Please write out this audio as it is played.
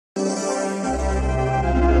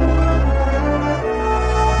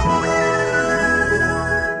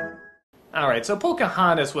Alright, so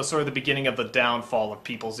Pocahontas was sort of the beginning of the downfall of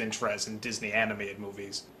people's interest in Disney animated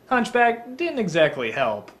movies. Hunchback didn't exactly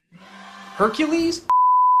help. Hercules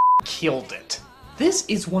killed it. This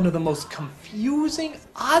is one of the most confusing,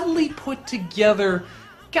 oddly put together,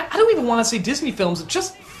 God, I don't even want to say Disney films,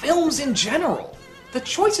 just films in general. The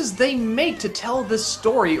choices they make to tell this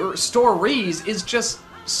story, or stories, is just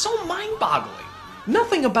so mind-boggling.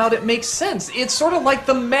 Nothing about it makes sense. It's sort of like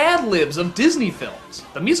the Mad Libs of Disney films.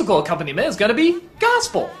 The musical accompaniment is gonna be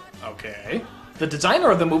gospel. Okay. The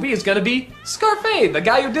designer of the movie is gonna be Scarface, the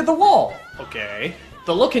guy who did The Wall. Okay.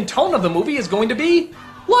 The look and tone of the movie is going to be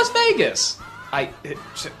Las Vegas.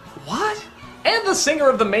 What? And the singer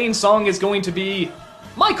of the main song is going to be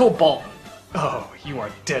Michael Bolton. Oh, you are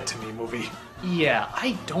dead to me, movie. Yeah,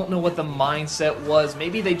 I don't know what the mindset was.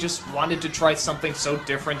 Maybe they just wanted to try something so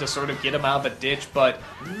different to sort of get him out of the ditch, but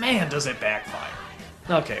man, does it backfire.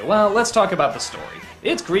 Okay, well, let's talk about the story.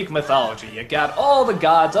 It's Greek mythology. You got all the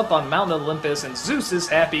gods up on Mount Olympus, and Zeus is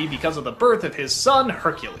happy because of the birth of his son,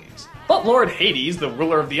 Hercules. But Lord Hades, the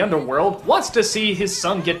ruler of the underworld, wants to see his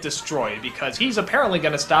son get destroyed because he's apparently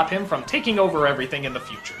going to stop him from taking over everything in the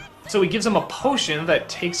future. So he gives him a potion that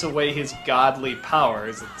takes away his godly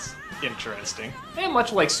powers. It's interesting. And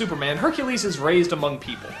much like Superman, Hercules is raised among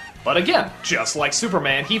people. But again, just like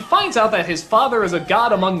Superman, he finds out that his father is a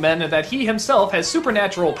god among men and that he himself has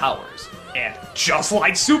supernatural powers. And just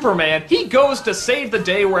like Superman, he goes to save the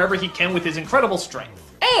day wherever he can with his incredible strength.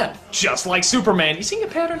 And just like Superman, you seeing a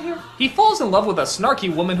pattern here? He falls in love with a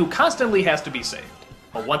snarky woman who constantly has to be saved.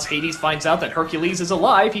 But once Hades finds out that Hercules is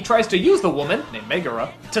alive, he tries to use the woman, named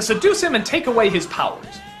Megara, to seduce him and take away his powers.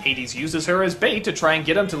 Hades uses her as bait to try and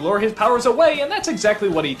get him to lure his powers away, and that's exactly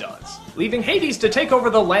what he does, leaving Hades to take over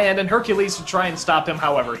the land and Hercules to try and stop him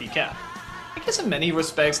however he can. I guess in many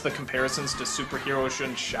respects, the comparisons to superheroes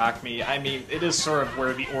shouldn't shock me. I mean, it is sort of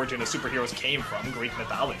where the origin of superheroes came from, Greek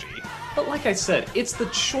mythology. But like I said, it's the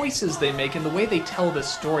choices they make and the way they tell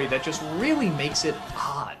this story that just really makes it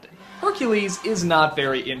odd. Hercules is not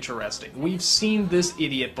very interesting. We've seen this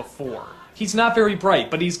idiot before. He's not very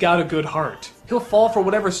bright, but he's got a good heart. He'll fall for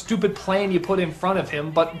whatever stupid plan you put in front of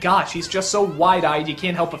him, but gosh, he's just so wide-eyed you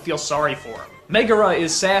can't help but feel sorry for him. Megara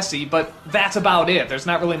is sassy, but that's about it. There's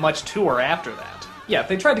not really much to her after that. Yeah,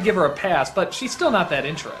 they tried to give her a pass, but she's still not that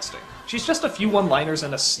interesting. She's just a few one-liners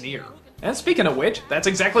and a sneer. And speaking of which, that's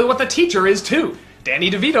exactly what the teacher is too. Danny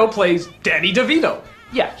DeVito plays Danny DeVito.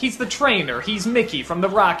 Yeah, he's the trainer, he's Mickey from the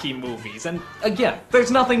Rocky movies, and again,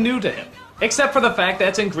 there's nothing new to him. Except for the fact that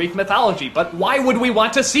it's in Greek mythology, but why would we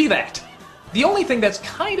want to see that? The only thing that's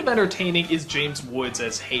kind of entertaining is James Woods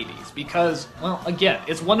as Hades, because, well, again,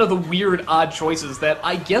 it's one of the weird, odd choices that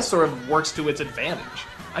I guess sort of works to its advantage.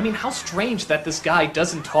 I mean, how strange that this guy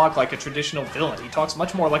doesn't talk like a traditional villain. He talks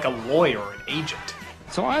much more like a lawyer or an agent.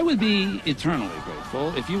 So I would be eternally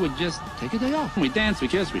grateful if you would just take a day off. We dance, we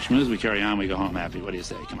kiss, we schmooze, we carry on, we go home happy. What do you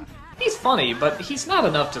say? Come on. He's funny, but he's not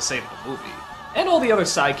enough to save the movie. And all the other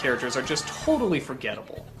side characters are just totally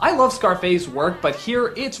forgettable. I love Scarface's work, but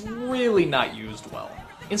here it's really not used well.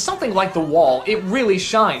 In something like The Wall, it really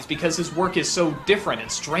shines because his work is so different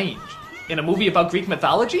and strange. In a movie about Greek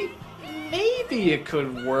mythology, maybe it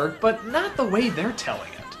could work, but not the way they're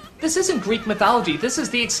telling it. This isn't Greek mythology, this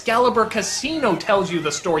is the Excalibur Casino tells you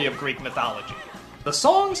the story of Greek mythology. The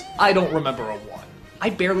songs, I don't remember a one.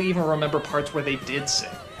 I barely even remember parts where they did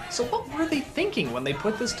sing. So what were they thinking when they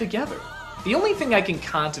put this together? The only thing I can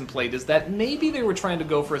contemplate is that maybe they were trying to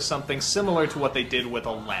go for something similar to what they did with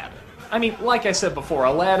Aladdin. I mean, like I said before,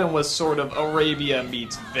 Aladdin was sort of Arabia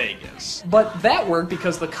meets Vegas. But that worked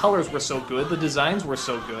because the colors were so good, the designs were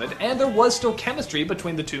so good, and there was still chemistry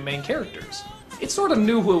between the two main characters. It sort of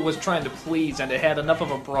knew who it was trying to please, and it had enough of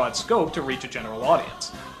a broad scope to reach a general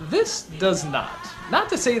audience. This does not. Not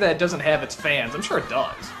to say that it doesn't have its fans, I'm sure it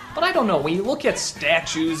does. But I don't know, when you look at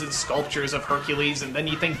statues and sculptures of Hercules and then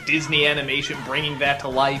you think Disney animation bringing that to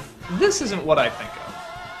life, this isn't what I think of.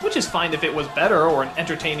 Which is fine if it was better or an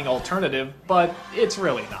entertaining alternative, but it's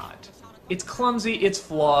really not. It's clumsy, it's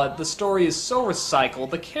flawed, the story is so recycled,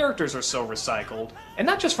 the characters are so recycled, and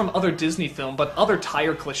not just from other Disney films, but other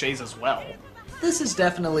tired cliches as well. This is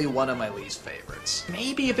definitely one of my least favorites.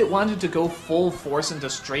 Maybe if it wanted to go full force into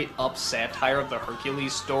straight up satire of the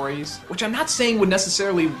Hercules stories, which I'm not saying would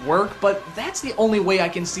necessarily work, but that's the only way I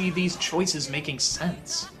can see these choices making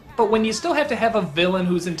sense. But when you still have to have a villain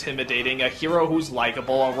who's intimidating, a hero who's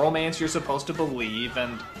likable, a romance you're supposed to believe,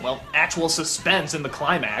 and, well, actual suspense in the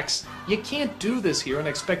climax, you can't do this here and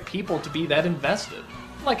expect people to be that invested.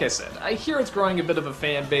 Like I said, I hear it's growing a bit of a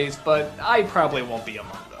fan base, but I probably won't be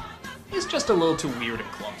among them. It's just a little too weird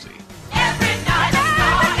and clumsy. Every night.